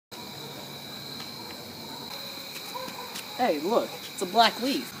Hey, look, it's a black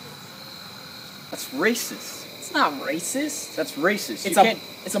leaf. That's racist. It's not racist. That's racist.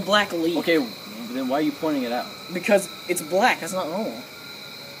 It's a black leaf. Okay, then why are you pointing it out? Because it's black. That's not normal.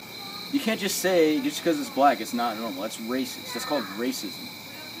 You can't just say just because it's black, it's not normal. That's racist. That's called racism.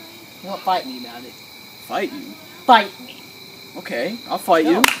 You won't fight me about it. Fight you? Fight me. Okay, I'll fight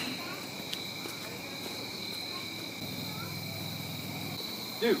you.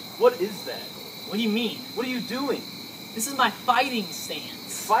 Dude, what is that? What do you mean? What are you doing? This is my fighting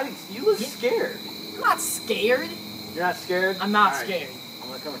stance. Fighting? You look scared. I'm not scared. You're not scared? I'm not All right. scared. I'm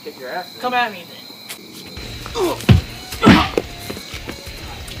gonna come and kick your ass. Then. Come at me then.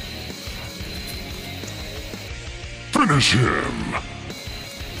 Finish him!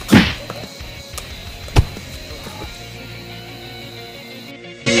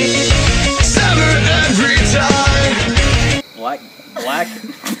 Sever every time! Black?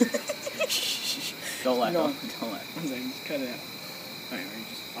 Don't laugh. No. Don't laugh. I'm saying, just cut it out.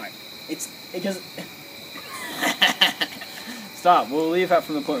 Alright. It's because... Stop. We'll leave out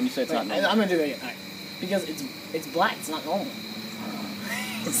from the point when you say it's not normal. I'm gonna do it again. Alright. Because it's black, it's not normal.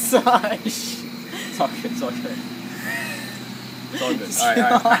 Sorry. It's all good. It's all good. It's all good.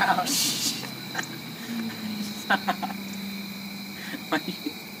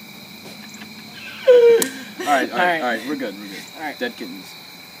 Alright. We're good. Alright. Dead kittens.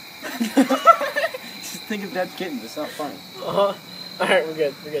 Just think of dead kittens. It's not funny. Alright, we're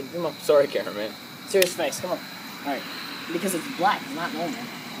good. Come on. Sorry, cameraman. Serious face, come on. Alright. Because it's black, it's not normal.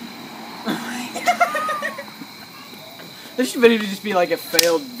 This video should just be like a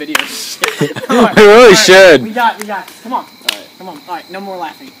failed video shit. We really should. We got this. Come on. Alright. Come on. Alright, no more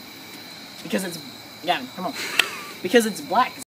laughing. Because it's... Got him. Come on. Because it's black.